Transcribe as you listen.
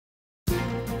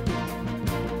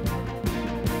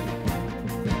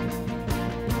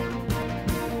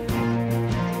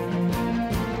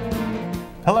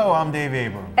Hello, I'm Dave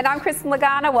Abram. And I'm Kristin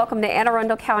Lagana. Welcome to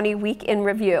Arundel County Week in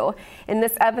Review. In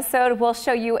this episode, we'll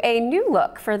show you a new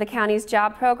look for the county's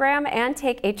job program and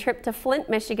take a trip to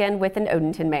Flint, Michigan with an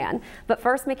Odenton man. But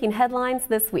first, making headlines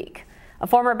this week. A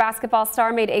former basketball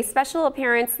star made a special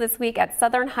appearance this week at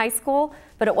Southern High School,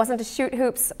 but it wasn't to shoot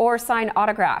hoops or sign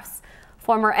autographs.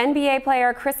 Former NBA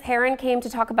player Herren came to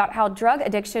talk about how drug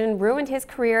addiction ruined his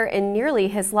career and nearly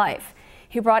his life.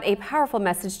 He brought a powerful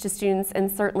message to students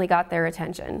and certainly got their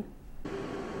attention.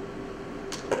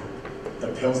 The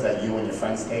pills that you and your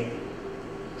friends take,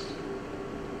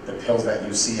 the pills that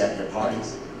you see at your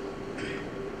parties,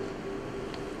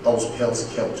 those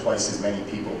pills kill twice as many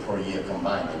people per year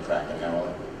combined than crack and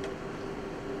heroin.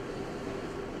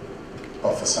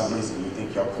 But for some reason, you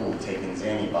think you're cool taking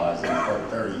Xanny bars and Perk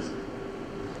 30s.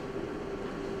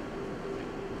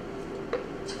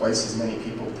 Twice as many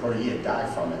people per year die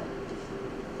from it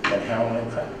than heroin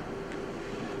and crack.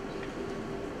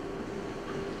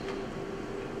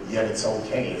 Yet it's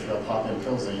okay if you're popping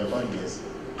pills or your buddy is.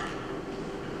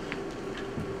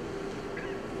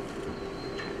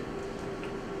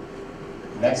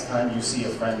 Next time you see a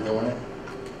friend doing it,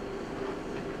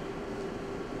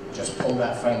 just pull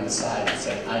that friend aside and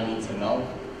say, I need to know,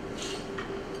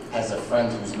 as a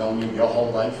friend who's known you your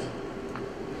whole life,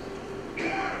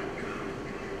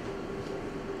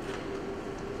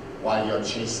 why you're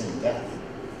chasing death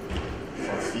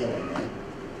for a feeling, man.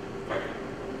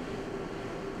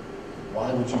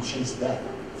 Why would you chase death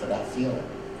for that feeling?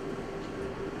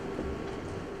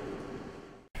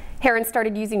 Herren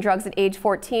started using drugs at age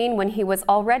 14 when he was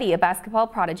already a basketball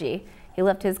prodigy. He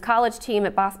left his college team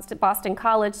at Boston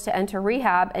College to enter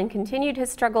rehab and continued his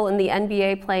struggle in the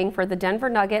NBA, playing for the Denver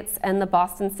Nuggets and the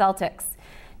Boston Celtics.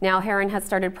 Now Herren has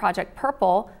started Project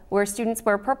Purple, where students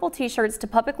wear purple t-shirts to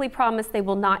publicly promise they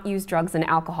will not use drugs and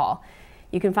alcohol.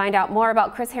 You can find out more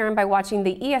about Herren by watching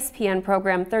the ESPN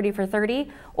program 30 for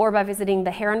 30 or by visiting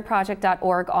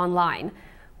theherrenproject.org online.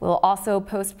 We'll also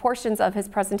post portions of his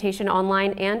presentation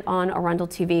online and on Arundel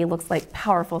TV. Looks like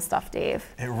powerful stuff, Dave.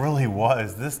 It really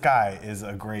was. This guy is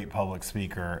a great public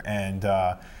speaker, and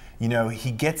you know,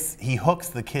 he hooks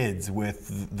the kids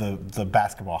with the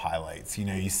basketball highlights. You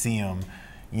know, you see him.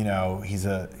 You know, he's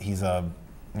a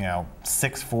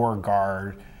 6'4"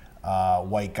 guard,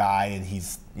 white guy, and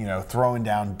he's, you know, throwing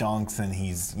down dunks, and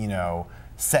he's, you know,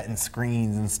 setting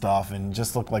screens and stuff, and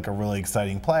just looked like a really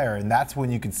exciting player. And that's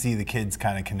when you could see the kids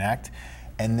kind of connect.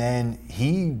 And then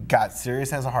he got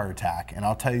serious as a heart attack. And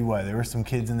I'll tell you what, there were some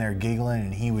kids in there giggling,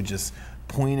 and he would just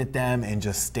point at them and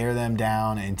just stare them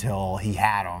down until he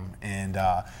had them. And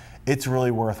it's really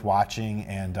worth watching,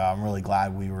 and I'm really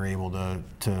glad we were able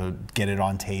to get it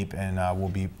on tape, and we'll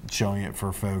be showing it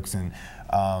for folks. And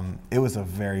it was a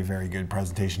very, very good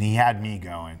presentation. He had me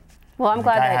going. Well, I'm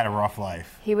glad that had a rough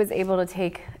life. He was able to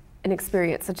take an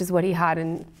experience such as what he had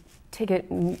and take it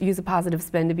and use a positive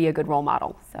spin to be a good role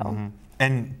model. So.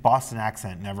 And Boston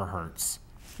accent never hurts.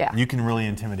 Yeah. You can really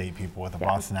intimidate people with a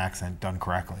Boston accent done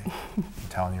correctly. I'm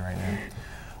telling you right now.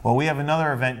 Well, we have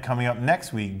another event coming up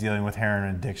next week dealing with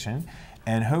heroin addiction,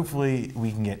 and hopefully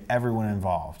we can get everyone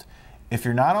involved. If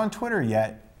you're not on Twitter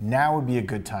yet, now would be a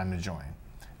good time to join.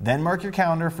 Then mark your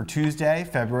calendar for Tuesday,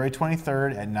 February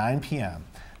 23rd at 9 p.m.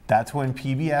 That's when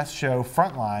PBS show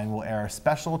Frontline will air a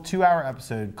special 2-hour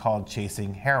episode called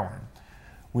Chasing Heroin.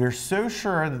 We're so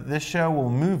sure that this show will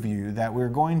move you that we're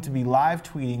going to be live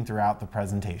tweeting throughout the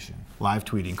presentation. Live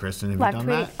tweeting, Kristin, have you done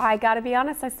that? I gotta be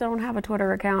honest, I still don't have a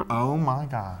Twitter account. Oh my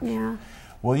gosh. Yeah.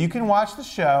 Well, you can watch the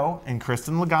show, and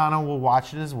Kristin Lagana will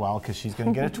watch it as well because she's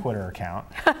going to get a Twitter account.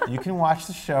 You can watch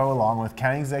the show along with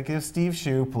County Executive Steve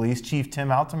Shue, Police Chief Tim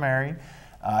Altamari,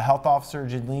 Health Officer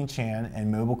Jidleen Chan,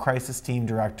 and Mobile Crisis Team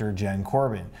Director Jen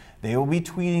Corbin. They will be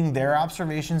tweeting their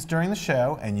observations during the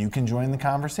show, and you can join the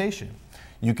conversation.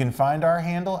 You can find our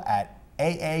handle at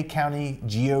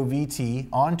AACountyGOVT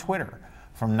on Twitter.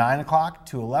 From 9 o'clock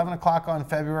to 11 o'clock on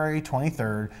February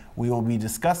 23rd, we will be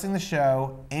discussing the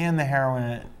show and the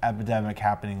heroin epidemic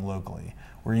happening locally.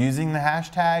 We're using the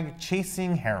hashtag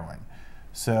 #ChasingHeroin.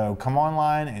 So come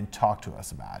online and talk to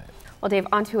us about it. Well, Dave,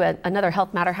 on to another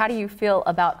health matter. How do you feel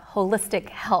about holistic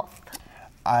health?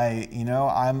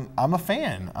 I'm a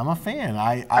fan.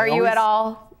 Are you at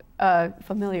all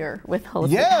familiar with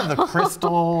holistic health? The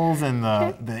crystals and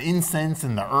the incense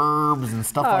and the herbs and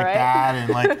stuff that.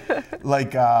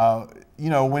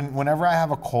 And whenever I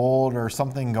have a cold or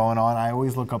something going on, I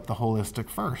always look up the holistic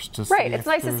first. It's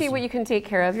nice to see what you can take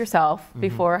care of yourself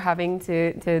before having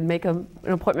to make an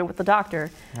appointment with the doctor.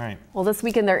 Right. Well, this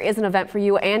weekend there is an event for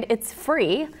you, and it's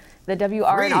free. The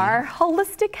WRNR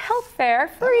Holistic Health Fair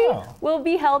will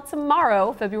be held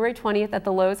tomorrow, February 20th at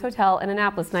the Lowe's Hotel in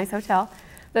Annapolis. Nice hotel.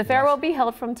 The fair will be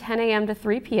held from 10 a.m. to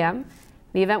 3 p.m.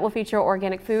 The event will feature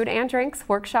organic food and drinks,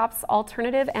 workshops,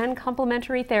 alternative and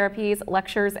complementary therapies,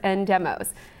 lectures, and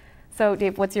demos. So,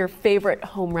 Dave, what's your favorite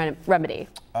home remedy?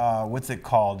 What's it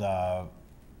called?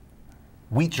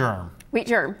 Wheat germ. Wheat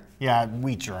germ. Yeah,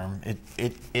 wheat germ.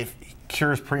 It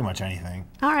cures pretty much anything.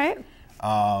 All right.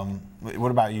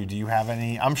 What about you? Do you have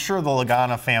any? I'm sure the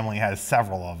Lagana family has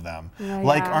several of them.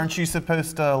 Like, aren't you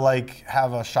supposed to like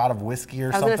have a shot of whiskey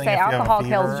or something? I was going to say alcohol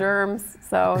kills germs,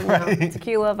 so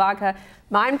tequila, vodka.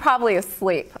 Mine probably is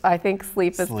sleep. I think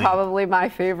sleep is probably my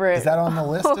favorite. Is that on the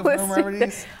list of home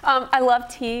remedies? I love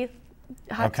tea.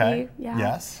 Hot tea. Yeah.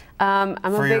 Yes. I'm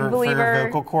a big believer. For your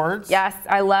vocal cords? Yes,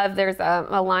 I love. There's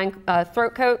a line.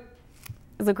 Throat coat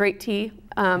is a great tea.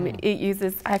 It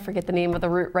uses, I forget the name of the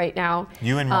root right now.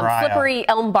 You and Mariah. Slippery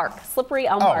elm bark. Slippery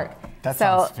elm bark. That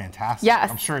sounds fantastic. Yes.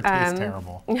 I'm sure it tastes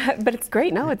terrible. But it's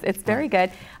great. No, it's very good.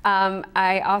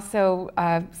 I also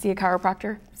see a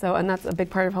chiropractor. And that's a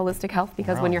big part of holistic health,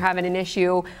 because when you're having an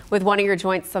issue with one of your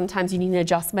joints, sometimes you need an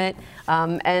adjustment.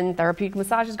 And therapeutic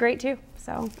massage is great too.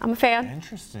 So I'm a fan.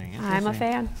 Interesting. I'm a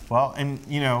fan. Well, and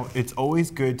you know, it's always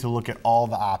good to look at all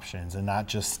the options and not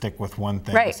just stick with one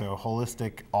thing. Right. So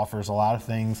holistic offers a lot of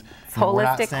things. Holistic, we're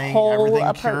not saying whole everything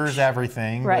approach. cures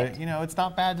everything, right. But you know, it's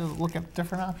not bad to look at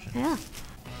different options. Yeah.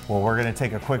 Well, we're going to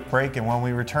take a quick break, and when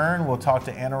we return, we'll talk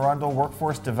to Arundel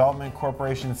Workforce Development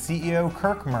Corporation CEO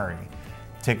Kirk Murray.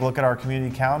 Take a look at our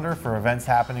community calendar for events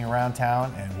happening around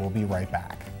town, and we'll be right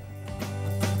back.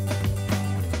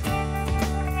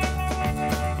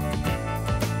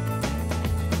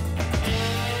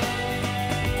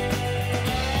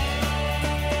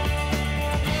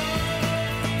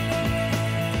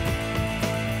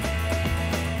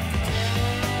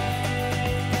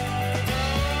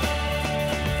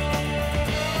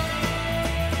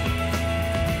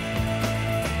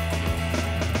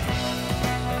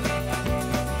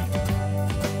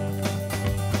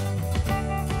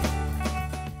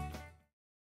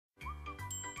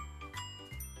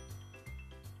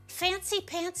 Fancy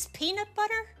pants peanut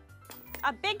butter?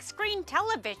 A big screen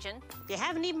television? You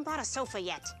haven't even bought a sofa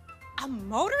yet. A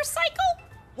motorcycle?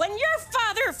 When your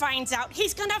father finds out,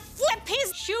 he's gonna flip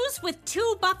his shoes with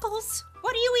 2 buckles?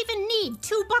 What do you even need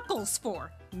 2 buckles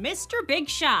for? Mr. Big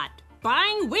Shot,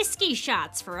 buying whiskey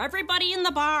shots for everybody in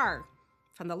the bar.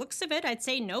 From the looks of it, I'd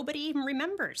say nobody even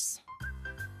remembers.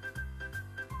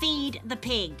 Feed the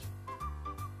pig.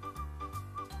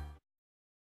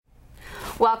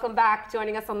 Welcome back.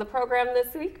 Joining us on the program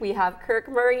this week, we have Kirk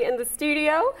Murray in the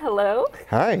studio. Hello.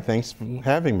 Hi, thanks for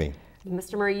having me.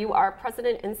 Mr. Murray, you are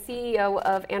President and CEO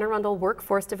of Arundel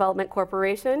Workforce Development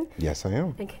Corporation. Yes, I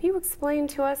am. And can you explain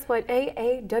to us what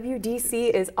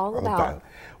AAWDC is all about?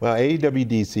 Well,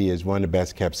 AAWDC is one of the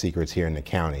best kept secrets here in the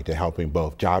county to helping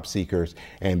both job seekers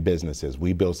and businesses.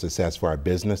 We build success for our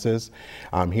businesses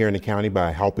here in the county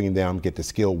by helping them get the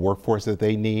skilled workforce that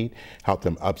they need, help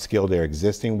them upskill their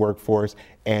existing workforce,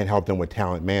 and help them with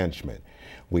talent management.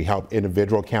 We help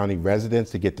individual county residents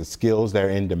to get the skills that are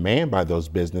in demand by those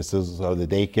businesses so that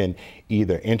they can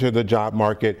either enter the job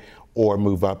market or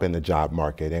move up in the job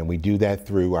market. And we do that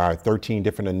through our 13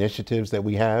 different initiatives that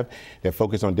we have that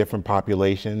focus on different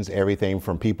populations, everything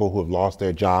from people who have lost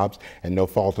their jobs and no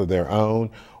fault of their own,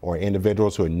 or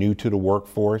individuals who are new to the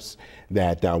workforce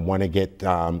that want to get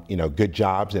good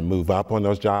jobs and move up on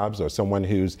those jobs, or someone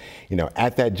who's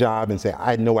at that job and say,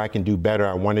 I know I can do better,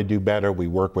 I want to do better. We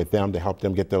work with them to help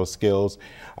them get those skills.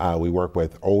 We work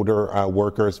with older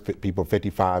workers, people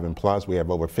 55 and plus. We have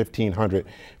over 1,500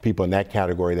 people in that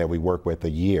category that we work with a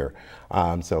year.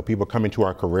 So people come into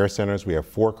our career centers. We have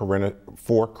four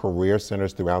career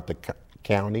centers throughout the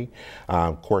county.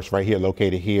 Of course, right here,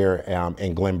 located here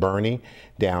in Glen Burnie,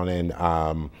 down in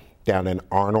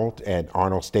Arnold at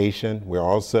Arnold Station.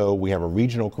 We have a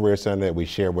regional career center that we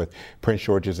share with Prince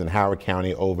George's and Howard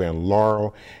County over in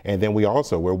Laurel. And then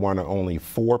we're one of only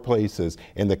 4 places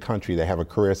in the country that have a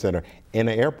career center in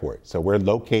an airport. So we're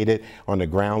located on the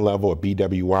ground level of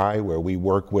BWI, where we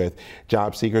work with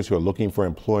job seekers who are looking for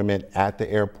employment at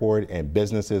the airport and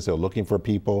businesses who are looking for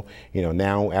people.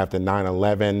 Now after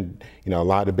 9/11, a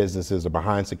lot of businesses are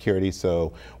behind security.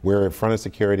 So we're in front of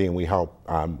security, and we help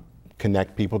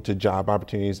connect people to job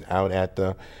opportunities out at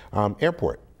the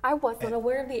airport. I wasn't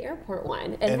aware of the airport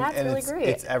one, and that's really great.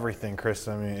 It's everything,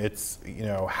 Kristin. I mean, it's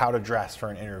how to dress for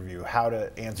an interview, how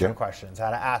to answer questions, how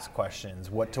to ask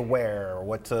questions, what to wear,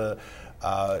 how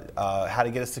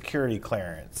to get a security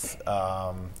clearance.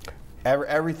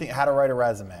 Everything, how to write a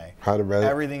resume. How to write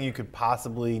everything you could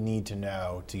possibly need to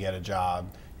know to get a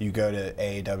job. You go to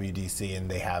AAWDC and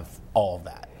they have all of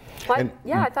that. But,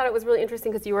 yeah, I thought it was really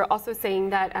interesting because you were also saying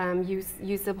that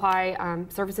you supply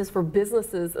services for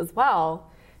businesses as well.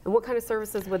 And what kind of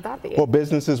services would that be? Well,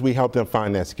 businesses, we help them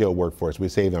find that skilled workforce. We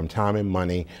save them time and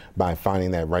money by finding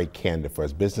that right candidate for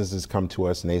us. Businesses come to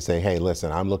us and they say, hey,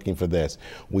 listen, I'm looking for this.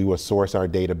 We will source our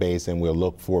database and we'll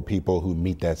look for people who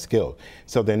meet that skill.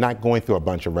 So they're not going through a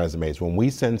bunch of resumes. When we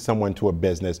send someone to a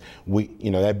business,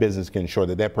 that business can ensure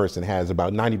that that person has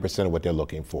about 90% of what they're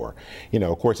looking for.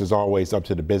 Of course, it's always up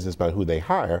to the business about who they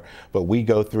hire, but we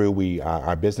go through,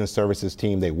 our business services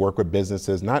team, they work with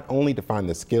businesses not only to find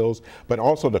the skills, but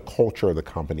also the culture of the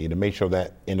company to make sure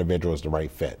that individual is the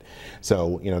right fit.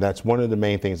 So, that's one of the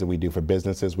main things that we do for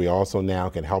businesses. We also now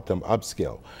can help them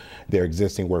upskill their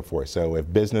existing workforce. So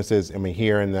if businesses,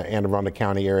 here in the Anne Arundel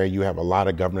County area, you have a lot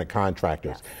of government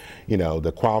contractors. Yes.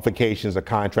 The qualifications of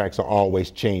contracts are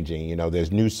always changing.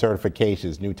 There's new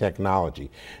certifications, new technology.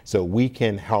 So we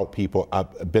can help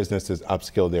businesses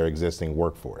upskill their existing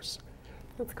workforce.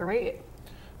 That's great.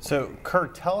 So,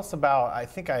 Kirk, tell us about, I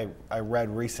think I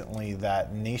read recently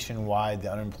that nationwide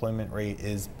the unemployment rate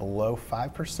is below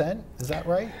 5%. Is that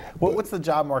right? What's the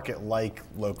job market like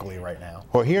locally right now?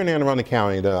 Well, here in Anne Arundel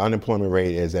County, the unemployment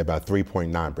rate is at about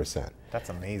 3.9%. That's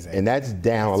amazing. And that's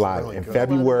down a lot. Really in good.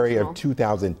 February of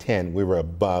 2010, we were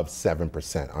above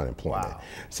 7% unemployment. Wow.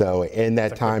 So in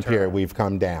that time period, we've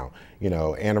come down.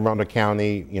 Anne Arundel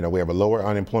County, we have a lower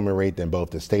unemployment rate than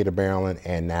both the state of Maryland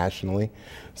and nationally.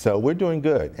 So we're doing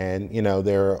good. And,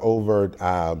 there are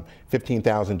over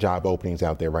 15,000 job openings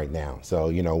out there right now. So,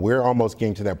 we're almost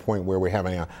getting to that point where we're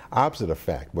having an opposite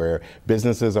effect, where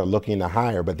businesses are looking to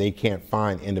hire, but they can't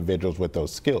find individuals with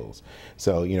those skills.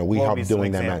 So, we help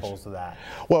doing that. Examples of that?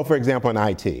 Well, for example, in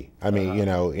IT,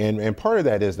 and part of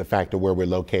that is the fact of where we're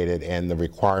located and the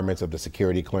requirements of the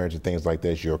security clearance and things like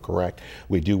this. You're correct.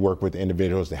 We do work with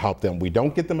individuals to help them. We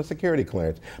don't get them a security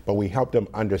clearance, but we help them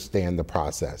understand the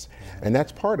process. And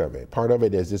that's part of it. Part of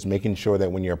it is just making sure that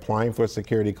when you're applying for a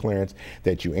security clearance,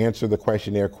 that you answer the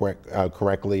questionnaire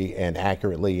correctly and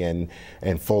accurately and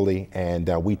fully. And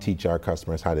we teach our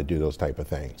customers how to do those type of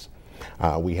things.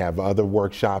 We have other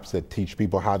workshops that teach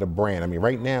people how to brand.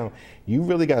 Right now, you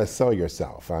really got to sell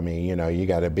yourself. You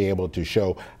got to be able to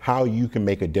show how you can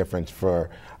make a difference for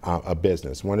a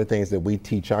business. One of the things that we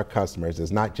teach our customers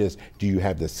is not just do you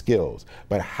have the skills,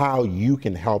 but how you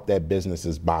can help that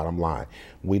business's bottom line.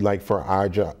 We like for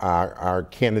our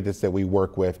candidates that we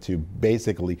work with to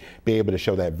basically be able to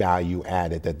show that value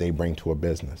added that they bring to a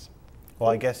business. Well,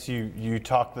 I guess you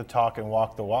talk the talk and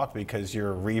walk the walk because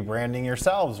you're rebranding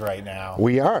yourselves right now.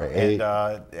 We are. And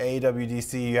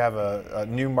AAWDC, you have a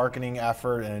new marketing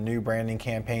effort and a new branding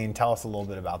campaign. Tell us a little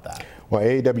bit about that. Well,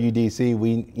 AAWDC,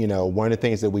 one of the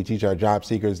things that we teach our job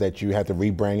seekers that you have to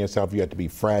rebrand yourself. You have to be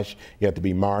fresh. You have to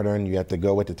be modern. You have to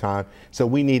go with the time. So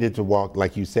we needed to walk,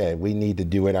 like you said, we need to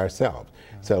do it ourselves.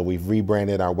 Mm-hmm. So we've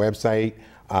rebranded our website.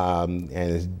 And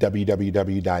it's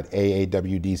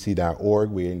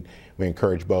www.aawdc.org. We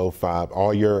encourage both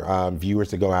all your viewers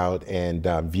to go out and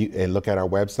look at our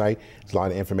website. There's a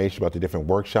lot of information about the different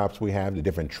workshops we have, the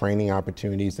different training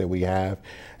opportunities that we have,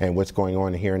 and what's going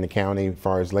on here in the county as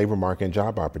far as labor market and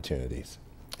job opportunities.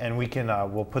 And we can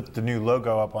we'll put the new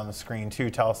logo up on the screen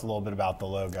too. Tell us a little bit about the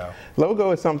logo.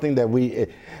 Logo is something that I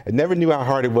never knew how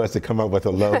hard it was to come up with a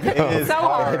logo. It is so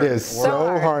hard. It is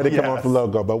so hard to come up with a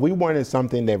logo. But we wanted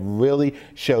something that really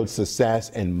showed success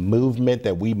and movement,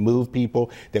 that we move people,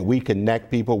 that we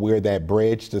connect people. We're that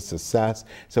bridge to success.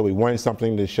 So we wanted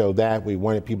something to show that. We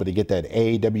wanted people to get that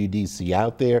AAWDC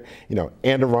out there.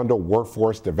 Anne Arundel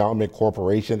Workforce Development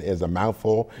Corporation is a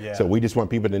mouthful. Yeah. So we just want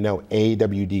people to know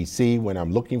AAWDC when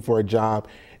I'm looking for a job,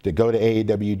 to go to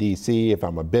AAWDC. If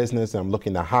I'm a business and I'm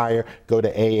looking to hire, go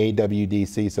to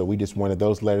AAWDC. So we just wanted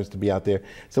those letters to be out there.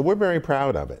 So we're very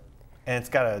proud of it. And it's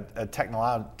got a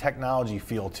technology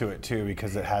feel to it too,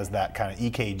 because it has that kind of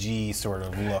EKG sort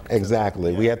of look.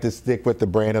 Exactly. We have to stick with the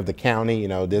brand of the county.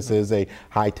 This is a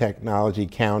high technology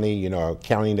county, a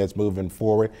county that's moving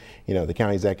forward. The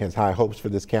county exec has high hopes for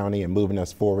this county and moving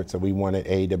us forward. So we wanted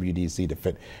AAWDC to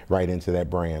fit right into that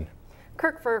brand.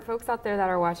 Kirk, for folks out there that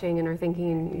are watching and are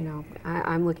thinking,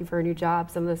 I'm looking for a new job,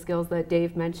 some of the skills that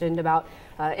Dave mentioned about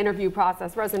interview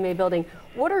process, resume building,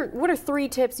 what are 3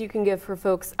 tips you can give for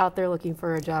folks out there looking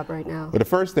for a job right now? Well, the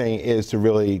first thing is to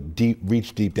really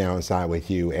reach deep down inside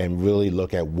with you and really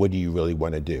look at what do you really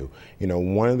want to do.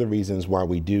 One of the reasons why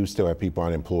we do still have people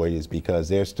unemployed is because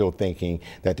they're still thinking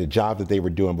that the job that they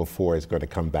were doing before is going to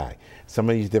come back.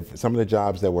 Some of the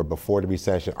jobs that were before the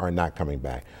recession are not coming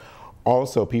back.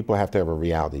 Also, people have to have a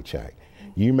reality check.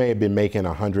 You may have been making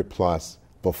 100 plus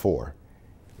before.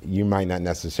 You might not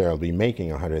necessarily be making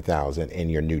 100,000 in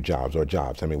your new jobs or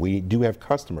jobs. I mean, we do have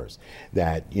customers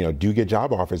that, you know, do get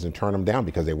job offers and turn them down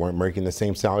because they weren't making the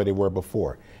same salary they were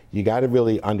before. You got to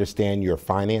really understand your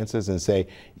finances and say,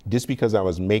 just because I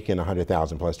was making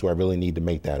 100,000 plus, do I really need to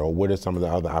make that? Or what are some of the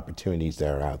other opportunities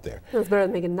that are out there? It's better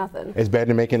than making nothing. It's better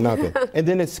than making nothing. And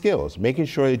then it's skills, making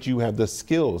sure that you have the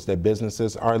skills that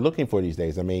businesses are looking for these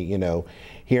days. I mean, you know,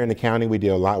 here in the county, we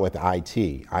deal a lot with IT.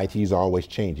 IT is always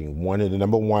changing. One of the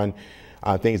number one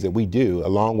things that we do,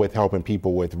 along with helping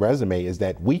people with resume, is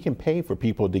that we can pay for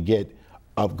people to get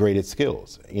upgraded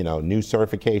skills, you know, new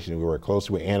certification. We work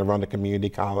closely with Arundel Community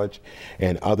College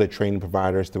and other training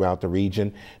providers throughout the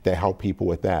region that help people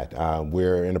with that.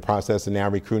 We're in the process of now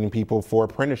recruiting people for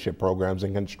apprenticeship programs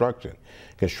in construction.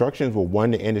 Construction was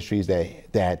one of the industries that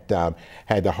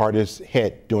had the hardest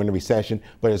hit during the recession,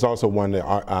 but it's also one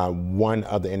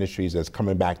of the industries that's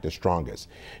coming back the strongest.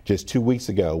 Just 2 weeks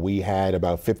ago, we had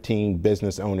about 15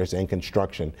 business owners in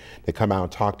construction that come out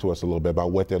and talk to us a little bit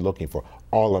about what they're looking for.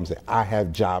 All of them say, I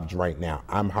have jobs right now.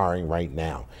 I'm hiring right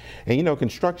now. And you know,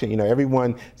 construction, you know,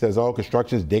 everyone says, oh,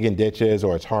 construction's digging ditches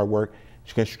or it's hard work.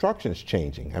 Construction's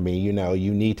changing. I mean, you know,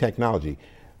 you need technology.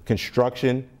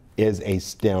 Construction is a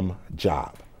STEM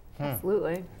job.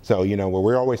 Absolutely. So, you know, when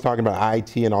we're always talking about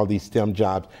IT and all these STEM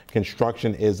jobs,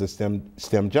 construction is a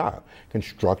STEM job.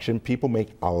 Construction people make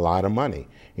a lot of money.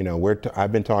 You know,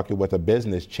 I've been talking with a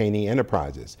business, Cheney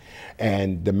Enterprises,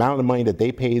 and the amount of money that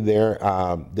they pay their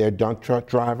dump truck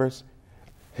drivers,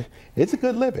 it's a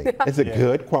good living. It's a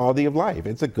good quality of life.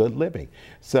 It's a good living.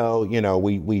 So, you know,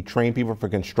 we train people for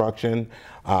construction,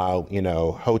 you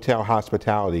know, hotel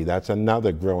hospitality. That's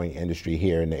another growing industry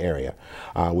here in the area.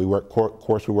 We work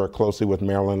closely with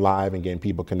Maryland Live and getting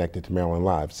people connected to Maryland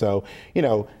Live. So, you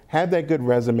know, have that good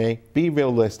resume, be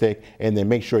realistic, and then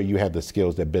make sure you have the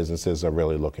skills that businesses are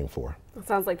really looking for. It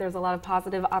sounds like there's a lot of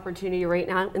positive opportunity right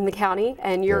now in the county,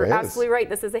 and you're absolutely right.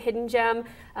 This is a hidden gem.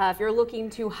 If you're looking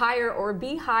to hire or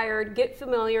be hired, get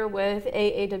familiar with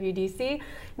AAWDC.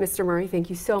 Mr. Murray, thank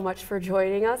you so much for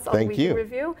joining us on the Week in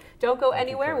Review. Don't go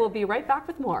anywhere. We'll be right back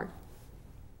with more.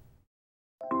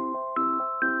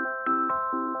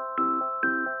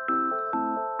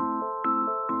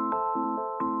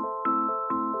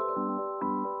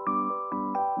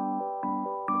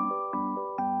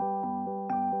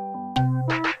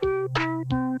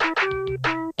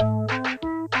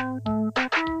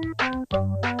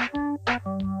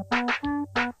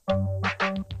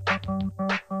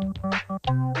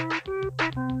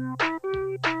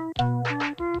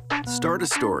 Start a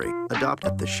story. Adopt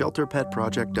at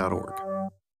theshelterpetproject.org.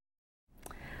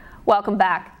 Welcome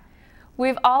back.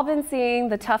 We've all been seeing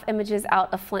the tough images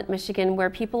out of Flint, Michigan, where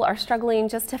people are struggling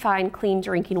just to find clean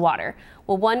drinking water.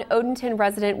 Well, one Odenton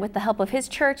resident, with the help of his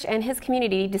church and his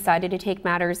community, decided to take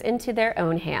matters into their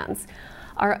own hands.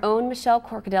 Our own Michelle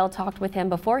Corkadel talked with him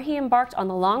before he embarked on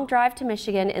the long drive to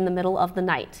Michigan in the middle of the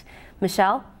night.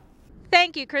 Michelle?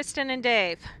 Thank you, Kristin and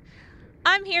Dave.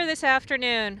 I'm here this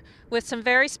afternoon with some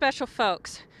very special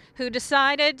folks who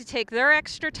decided to take their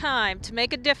extra time to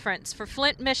make a difference for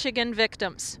Flint, Michigan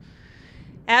victims.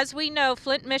 As we know,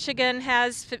 Flint, Michigan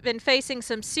has been facing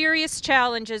some serious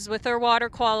challenges with their water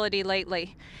quality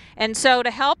lately. And so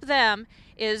to help them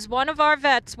is one of our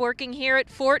vets working here at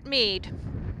Fort Meade,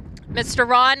 Mr.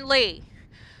 Ron Lee,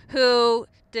 who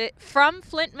from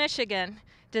Flint, Michigan,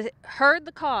 heard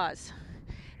the cause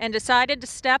and decided to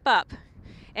step up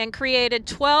and created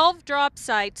 12 drop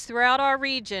sites throughout our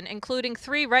region, including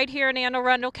 3 right here in Anne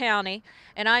Arundel County.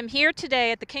 And I'm here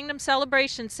today at the Kingdom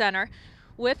Celebration Center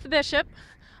with the bishop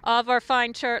of our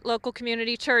fine church, local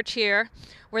community church here,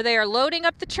 where they are loading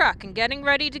up the truck and getting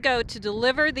ready to go to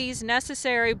deliver these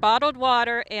necessary bottled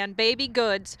water and baby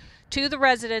goods to the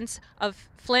residents of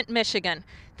Flint, Michigan.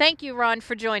 Thank you, Ron,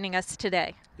 for joining us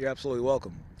today. You're absolutely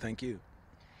welcome. Thank you.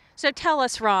 So tell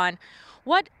us, Ron,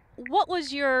 what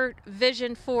was your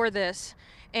vision for this,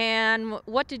 and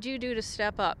what did you do to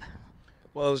step up?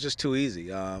 Well, it was just too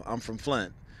easy. I'm from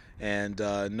Flint, and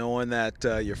knowing that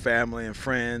your family and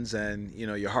friends and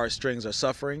your heartstrings are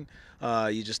suffering,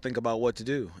 you just think about what to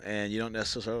do, and you don't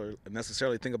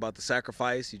necessarily think about the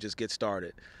sacrifice. You just get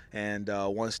started, and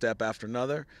one step after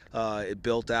another, it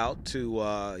built out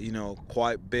to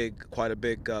quite a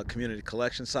big community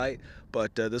collection site.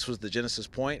 But this was the genesis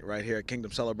point right here at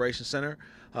Kingdom Celebration Center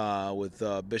with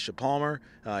Bishop Palmer.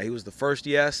 He was the first,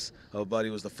 yes, but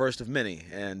he was the first of many,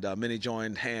 and many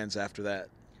joined hands after that.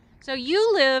 So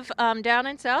you live down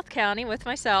in South County with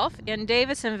myself in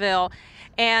Davisonville,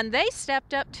 and they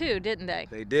stepped up too, didn't they?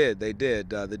 They did. They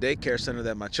did. The daycare center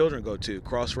that my children go to,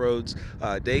 Crossroads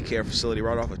Daycare Facility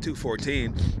right off of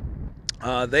 214,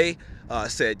 they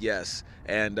said yes.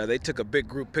 And they took a big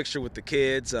group picture with the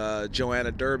kids.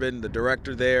 Joanna Durbin, the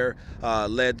director there,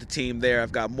 led the team there.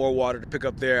 I've got more water to pick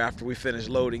up there after we finish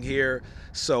loading here.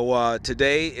 So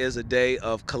today is a day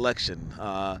of collection.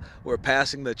 We're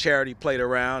passing the charity plate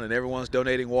around and everyone's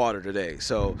donating water today.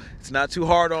 So it's not too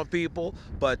hard on people,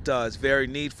 but it's very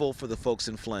needful for the folks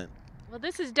in Flint. Well,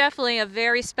 this is definitely a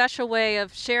very special way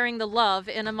of sharing the love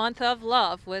in a month of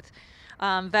love, with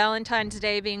Valentine's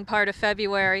Day being part of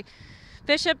February.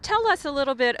 Bishop, tell us a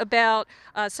little bit about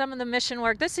some of the mission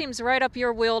work. This seems right up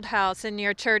your wheelhouse in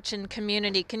your church and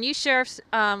community. Can you share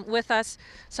with us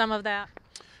some of that?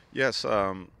 Yes,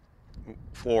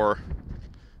 for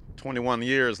 21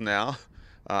 years now,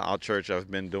 our church has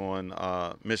been doing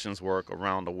missions work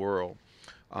around the world.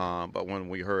 But when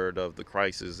we heard of the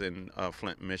crisis in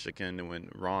Flint, Michigan, and when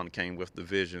Ron came with the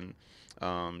vision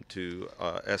to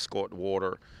escort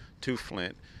water to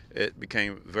Flint, it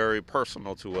became very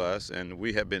personal to us, and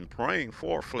we have been praying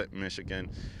for Flint, Michigan,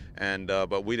 and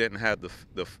but we didn't have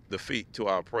the feet to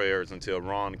our prayers until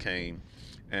Ron came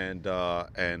and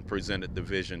presented the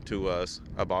vision to us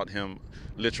about him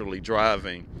literally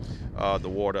driving the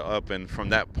water up. And from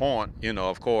that point,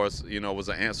 of course, was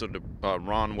an answer to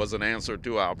Ron was an answer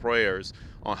to our prayers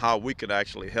on how we could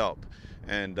actually help.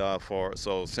 And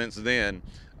so since then,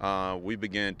 we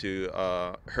began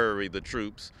to hurry the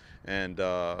troops and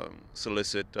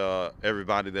solicit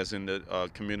everybody that's in the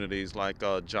communities, like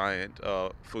Giant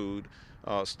Food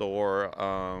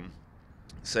Store,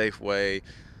 Safeway,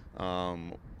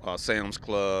 Sam's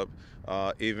Club.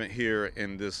 Even here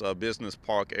in this business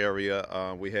park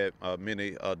area, we had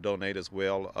many donate as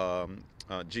well.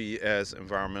 GES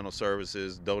Environmental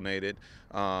Services donated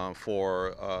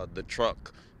for the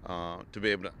truck, to be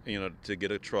able to, to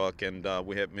get a truck, and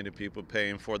we had many people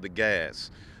paying for the gas.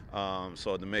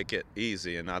 So to make it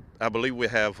easy, and I believe we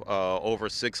have over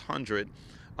 600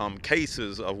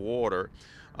 cases of water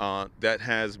that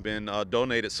has been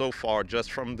donated so far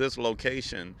just from this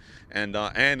location, and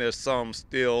there's some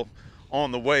still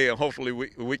on the way, and hopefully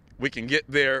we can get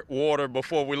their water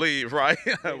before we leave, right?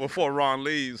 Before Ron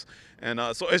leaves. And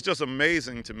so it's just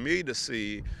amazing to me to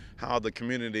see how the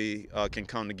community can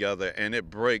come together, and it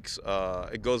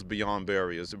goes beyond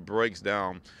barriers. It breaks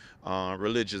down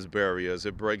religious barriers,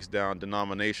 it breaks down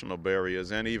denominational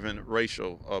barriers, and even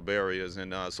racial barriers.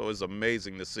 And so it's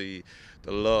amazing to see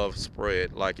the love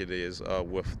spread like it is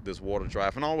with this water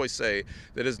drive. And I always say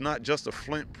that it's not just a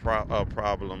Flint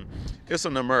problem, it's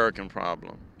an American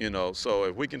problem. So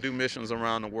if we can do missions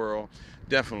around the world,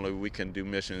 definitely we can do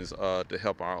missions to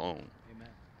help our own. Amen.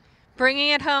 Bringing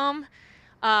it home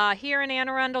here in Anne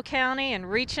Arundel County and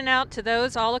reaching out to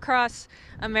those all across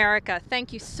America.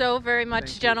 Thank you so very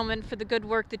much, gentlemen, for the good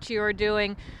work that you are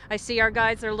doing. I see our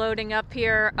guys are loading up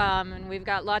here, and we've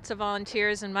got lots of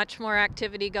volunteers and much more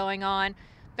activity going on.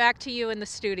 Back to you in the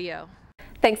studio.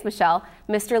 Thanks, Michelle.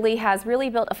 Mr. Lee has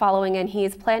really built a following, and he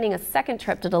is planning a second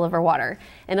trip to deliver water.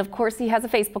 And of course, he has a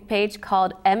Facebook page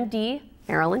called MD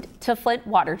Maryland to Flint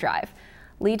Water Drive.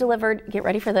 Lee delivered, get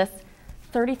ready for this,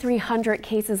 3,300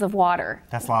 cases of water.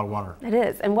 That's a lot of water. It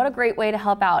is, and what a great way to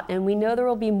help out. And we know there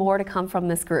will be more to come from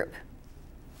this group.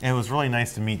 And it was really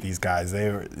nice to meet these guys. They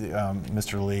were,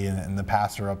 Mr. Lee and the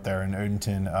pastor up there in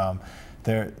Odenton.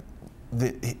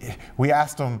 We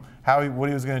asked him what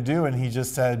he was going to do, and he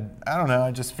just said, I don't know,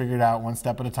 I just figured out one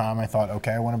step at a time. I thought,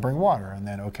 okay, I want to bring water, and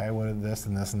then, okay, what is this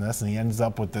and this and this, and he ends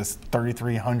up with this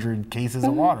 3,300 cases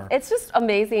of water. It's just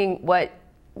amazing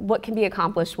what can be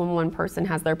accomplished when one person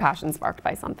has their passion sparked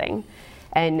by something.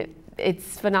 And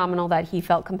it's phenomenal that he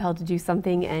felt compelled to do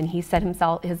something, and he set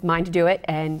his mind to do it,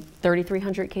 and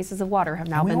 3,300 cases of water have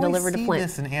now been delivered to Flint. We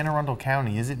always see this in Anne Arundel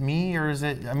County. Is it me, or is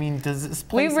it, does this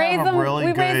place we have a really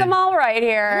good... We raise them all right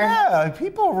here. Yeah,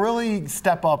 people really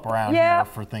step up around here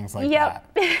for things like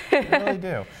that. They really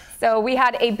do. So we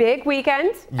had a big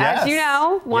weekend, as you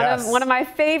know, one of my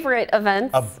favorite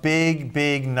events. A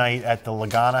big night at the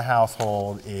Lagana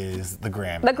household is the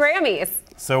Grammys. The Grammys.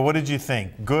 So what did you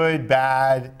think? Good,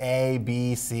 bad, A,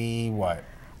 B, C, what?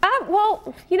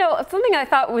 Well, something I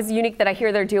thought was unique that I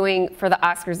hear they're doing for the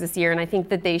Oscars this year, and I think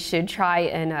that they should try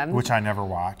and... which I never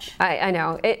watch. I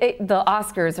know. The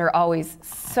Oscars are always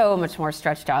so much more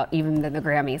stretched out even than the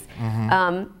Grammys.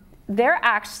 Mm-hmm. They're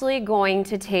actually going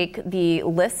to take the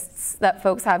lists that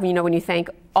folks have, when you thank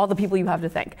all the people you have to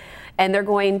thank, and they're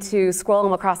going to scroll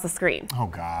them across the screen. Oh,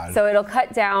 God. So it'll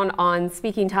cut down on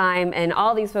speaking time and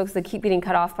all these folks that keep getting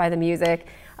cut off by the music.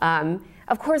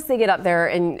 Of course, they get up there,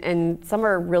 and some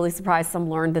are really surprised. Some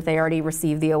learned that they already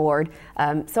received the award.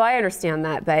 So I understand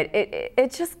that, but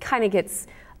it just kind of gets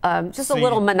just a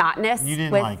little monotonous. You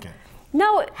didn't like it?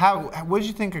 No. What did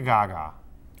you think of Gaga?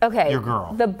 Okay. Your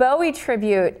girl. The Bowie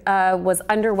tribute was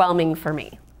underwhelming for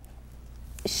me.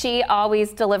 She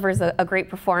always delivers a great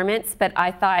performance, but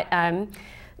I thought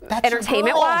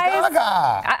entertainment-wise,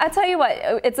 I tell you what,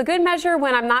 it's a good measure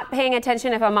when I'm not paying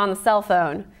attention if I'm on the cell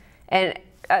phone. And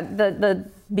the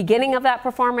beginning of that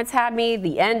performance had me,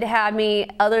 the end had me.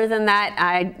 Other than that,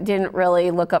 I didn't really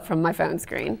look up from my phone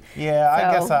screen.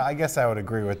 Yeah, so. I guess I would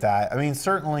agree with that. I mean,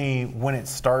 certainly when it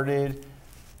started,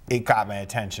 it got my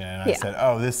attention, and I said,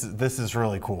 "Oh, this is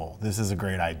really cool. This is a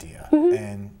great idea."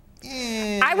 And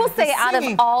I will say, out of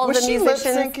all the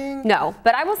musicians, no,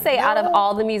 but I will say, out of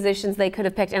all the musicians they could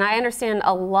have picked, and I understand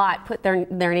a lot put their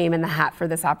name in the hat for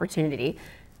this opportunity.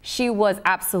 She was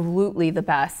absolutely the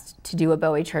best to do a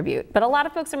Bowie tribute. But a lot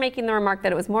of folks are making the remark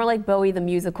that it was more like Bowie the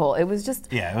musical. It was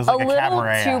just it was like a little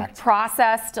too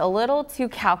processed, a little too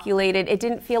calculated. It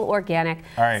didn't feel organic.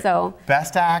 All right. So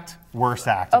best act, worst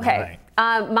act. Okay.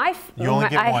 You only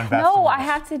get one best. No, I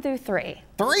have to do 3.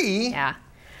 3? Yeah.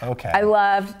 Okay. I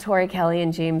loved Tori Kelly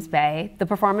and James Bay. The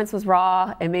performance was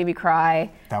raw. It made me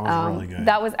cry. That was really good.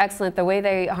 That was excellent. The way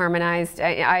they harmonized.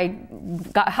 I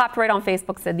hopped right on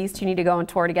Facebook, said these two need to go on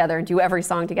tour together and do every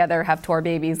song together, have tour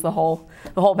babies, the whole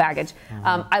baggage.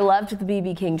 I loved the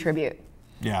B.B. King tribute.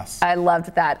 Yes. I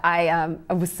loved that.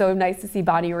 It was so nice to see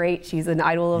Bonnie Raitt. She's an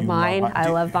idol of mine. I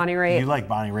love Bonnie Raitt. You like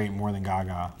Bonnie Raitt more than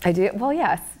Gaga? I do. Well,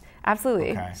 yes.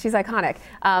 Absolutely. Okay. She's iconic.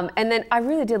 And then I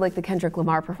really did like the Kendrick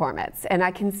Lamar performance, and I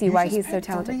can see why he's so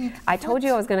talented. I told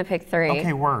you I was going to pick 3.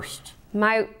 Okay, worst.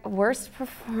 My worst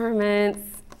performance,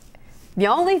 the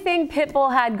only thing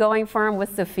Pitbull had going for him was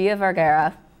Sofia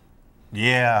Vergara.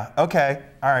 Yeah, okay.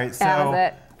 All right, so that was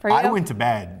it. For you? I went to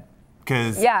bed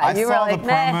because I saw the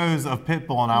promos of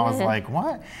Pitbull, and I was like,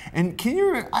 what? And can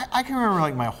you, I can remember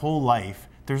like my whole life,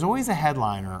 there's always a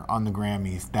headliner on the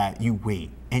Grammys that you wait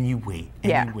and you wait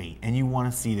and you wait and you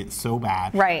want to see it so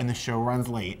bad. Right. And the show runs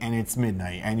late and it's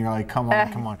midnight and you're like, come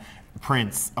on, come on.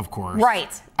 Prince, of course. Right.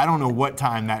 I don't know what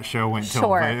time that show went till,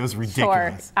 but it was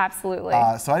ridiculous. Sure, absolutely.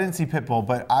 So I didn't see Pitbull,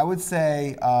 but I would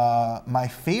say my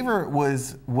favorite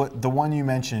was the one you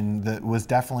mentioned that was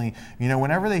definitely,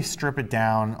 whenever they strip it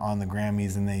down on the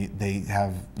Grammys and they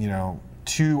have,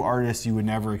 2 artists you would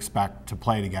never expect to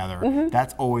play together,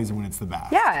 that's always when it's the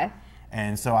best. Yeah.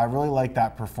 And so I really liked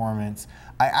that performance.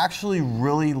 I actually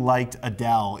really liked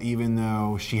Adele, even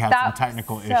though she had some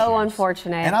technical issues. So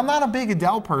unfortunate. And I'm not a big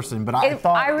Adele person, but I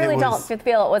thought I really don't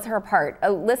feel it was her part.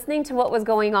 Listening to what was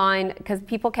going on, because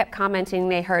people kept commenting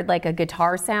they heard like a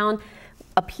guitar sound.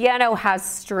 A piano has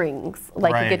strings,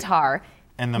 like a guitar.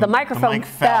 And the microphone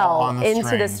fell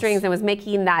into the strings and was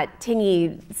making that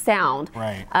tingy sound.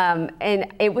 Right.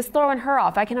 And it was throwing her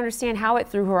off. I can understand how it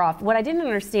threw her off. What I didn't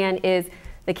understand is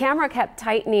the camera kept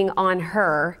tightening on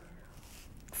her.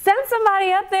 Send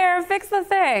somebody up there and fix the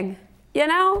thing. Yeah,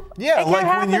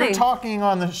 like when you're talking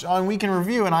on Week in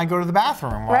Review and I go to the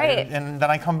bathroom, right? And then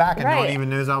I come back and no one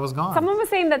even knows I was gone. Someone was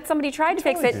saying that somebody tried to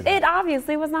fix it. It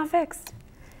obviously was not fixed.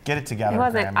 Get it together. It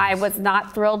wasn't. Grammys. I was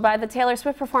not thrilled by the Taylor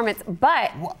Swift performance,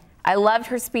 but I loved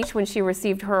her speech when she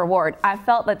received her award. I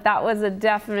felt that was a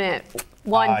definite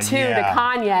 1-2 to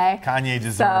Kanye. Kanye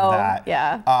deserved that.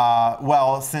 Yeah.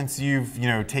 Well, since you've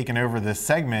taken over this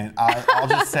segment, I'll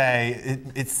just say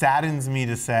it saddens me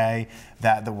to say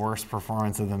that the worst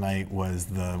performance of the night was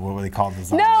what were they called? The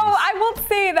zombies. No, I won't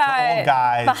say that. The old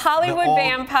guys. The Hollywood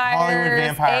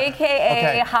vampires,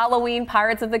 aka Halloween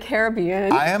Pirates of the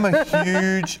Caribbean. I am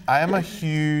a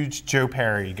huge Joe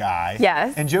Perry guy.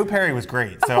 Yes. And Joe Perry was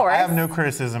great. So I have no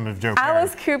criticism of Joe Perry.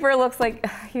 Alice Cooper looks like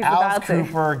he's about to. Alice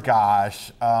Cooper,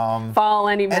 gosh. Fall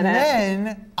any minute. And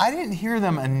then I didn't hear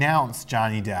them announce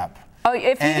Johnny Depp. Oh,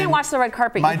 if you didn't watch the red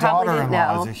carpet, you probably didn't know. My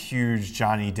daughter-in-law is a huge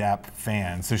Johnny Depp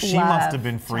fan, so she must have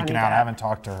been freaking out. I haven't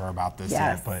talked to her about this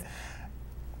yet, but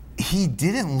he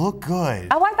didn't look good.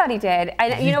 Oh, I thought he did.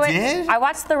 And you know what? Did? I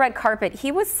watched the red carpet.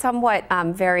 He was somewhat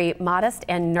very modest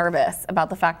and nervous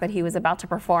about the fact that he was about to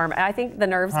perform. I think the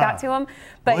nerves got to him.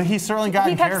 But he certainly got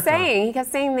in character. He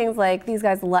kept saying things like, "These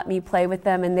guys let me play with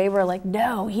them," and they were like,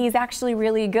 "No, he's actually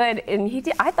really good." And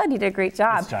I thought he did a great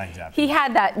job. It's Johnny Depp. He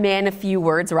had that man of few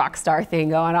words rock star thing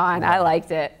going on. I liked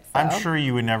it. So. I'm sure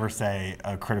you would never say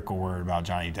a critical word about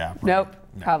Johnny Depp. Right? Nope,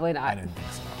 probably not. I didn't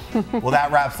think so. Well,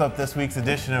 that wraps up this week's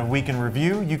edition of Week in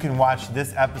Review. You can watch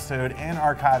this episode and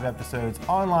archive episodes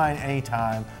online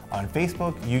anytime on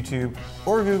Facebook, YouTube,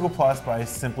 or Google Plus by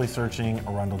simply searching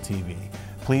Arundel TV.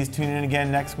 Please tune in again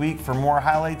next week for more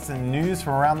highlights and news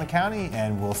from around the county,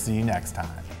 and we'll see you next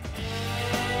time.